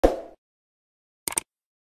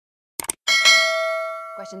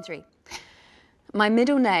Question 3. My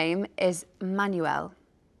middle name is Manuel.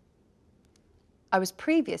 I was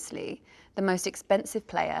previously the most expensive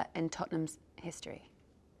player in Tottenham's history.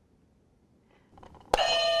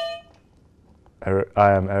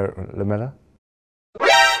 I am Eric Lamela.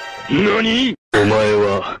 NANI?!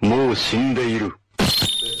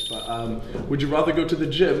 Would you rather go to the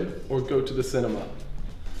gym or go to the cinema?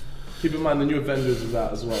 Keep in mind the new Avengers is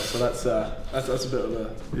out as well, so that's a bit of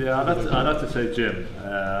a... Yeah, I'd have to say gym.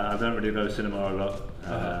 I don't really go to cinema a lot.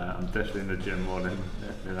 I'm definitely in the gym more than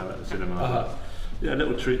at the cinema. Yeah, a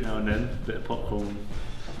little treat now and then, a bit of popcorn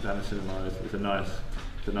down the cinema. It's a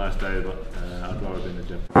nice day, but I'd rather be in the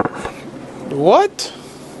gym. What?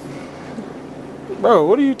 Bro,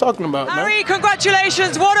 what are you talking about, Harry,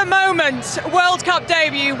 congratulations, what a moment. World Cup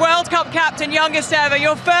debut, World Cup captain, youngest ever,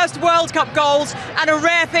 your first World Cup goals, and a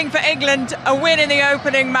rare thing for England, a win in the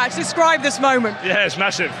opening match. Describe this moment. Yeah, it's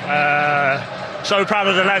massive. So proud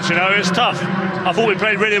of the lads, you know, it's tough. I thought we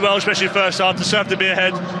played really well, especially first half, deserved to be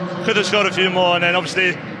ahead. Could have scored a few more, and then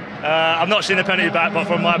obviously, I've not seen the penalty back, but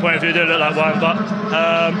from my point of view, it didn't look like one. But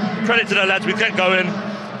credit to the lads, we kept going.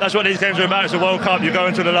 That's what these games are about. It's a World Cup. You go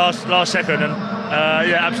into the last second, and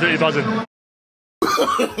yeah, absolutely buzzing.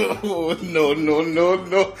 Oh, no.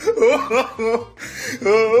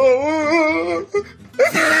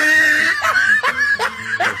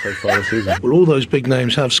 Well, all those big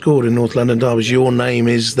names have scored in North London derbies. Your name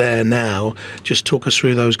is there now. Just talk us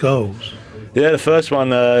through those goals. Yeah, the first one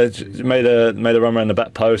made a run around the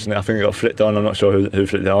back post, and I think it got flicked on. I'm not sure who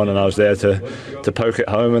flicked it on, and I was there to poke it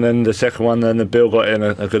home. And then the second one, then Bill got in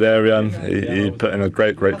a good area, and he put in a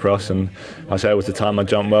great cross, and I was able to time my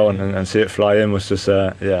jump well and see it fly in was just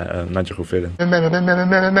a magical feeling. Many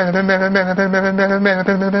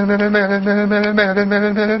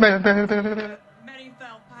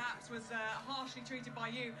felt perhaps was harshly treated by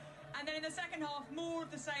you. And then in the second half, more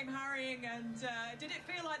of the same harrying, and did it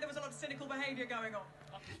feel like there was a lot of cynical behaviour going on?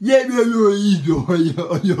 Yeah, I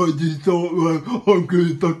just thought, well, I'm going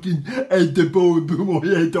to fucking head the ball and put my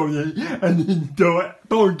head on it and then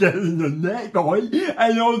don't get in the net, right?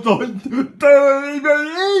 And I was like, don't even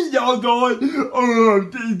eat, I was like, oh,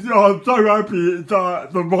 I'm so happy it's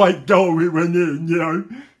the right goal it went in, you know.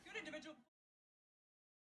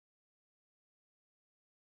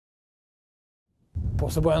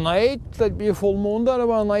 Possible night, there'd be a full moon there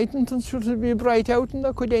about night, and it should be bright out, and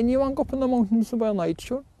there could anyone go up in the mountains about night,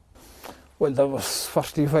 sure. Well, there was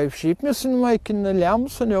 45 sheep missing, like, and the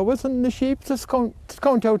lambs and everything, the sheep, just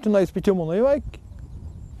count out a nice bit of money, like.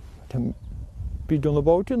 To be done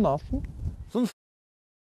about it, nothing.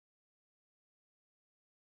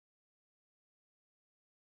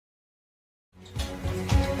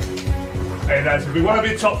 Hey lads, if we want to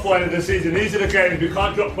be top 4 of the season, these are the games. We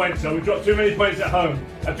can't drop points, so we drop too many points at home.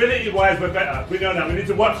 Ability-wise, we're better. We know that. We need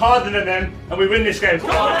to work harder than them, and we win this game. Lads,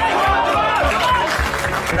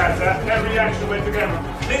 their reaction went together.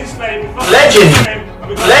 Legend!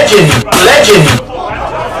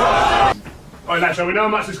 Alright lads, so we know how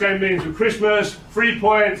much this game means. With Christmas, 3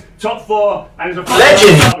 points, top 4, and it's a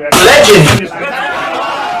Legend!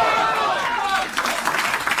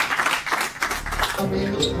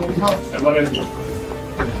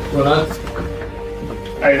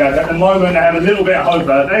 Hey lads, at the moment they have a little bit of hope.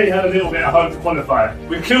 They had a little bit of hope to qualify.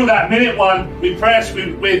 We killed that minute 1, we pressed,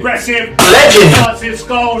 we're aggressive. Legend! Chances,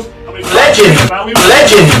 goals, and we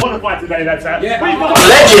qualified today, lads. Legend!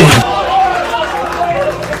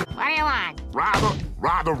 What do you want?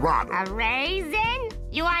 Rather. A raisin?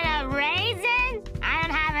 You want a raisin? I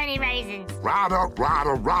don't have any raisins. Rather. What?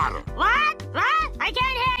 I can't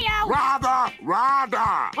hear you. Rather. What?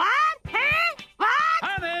 Huh? What?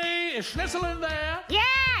 Honey, is Schnitzel in there? Yeah,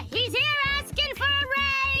 he's here asking for a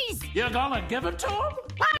raise. You're gonna give it to him?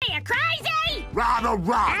 What, are you crazy? Rather.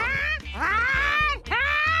 I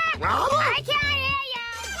can't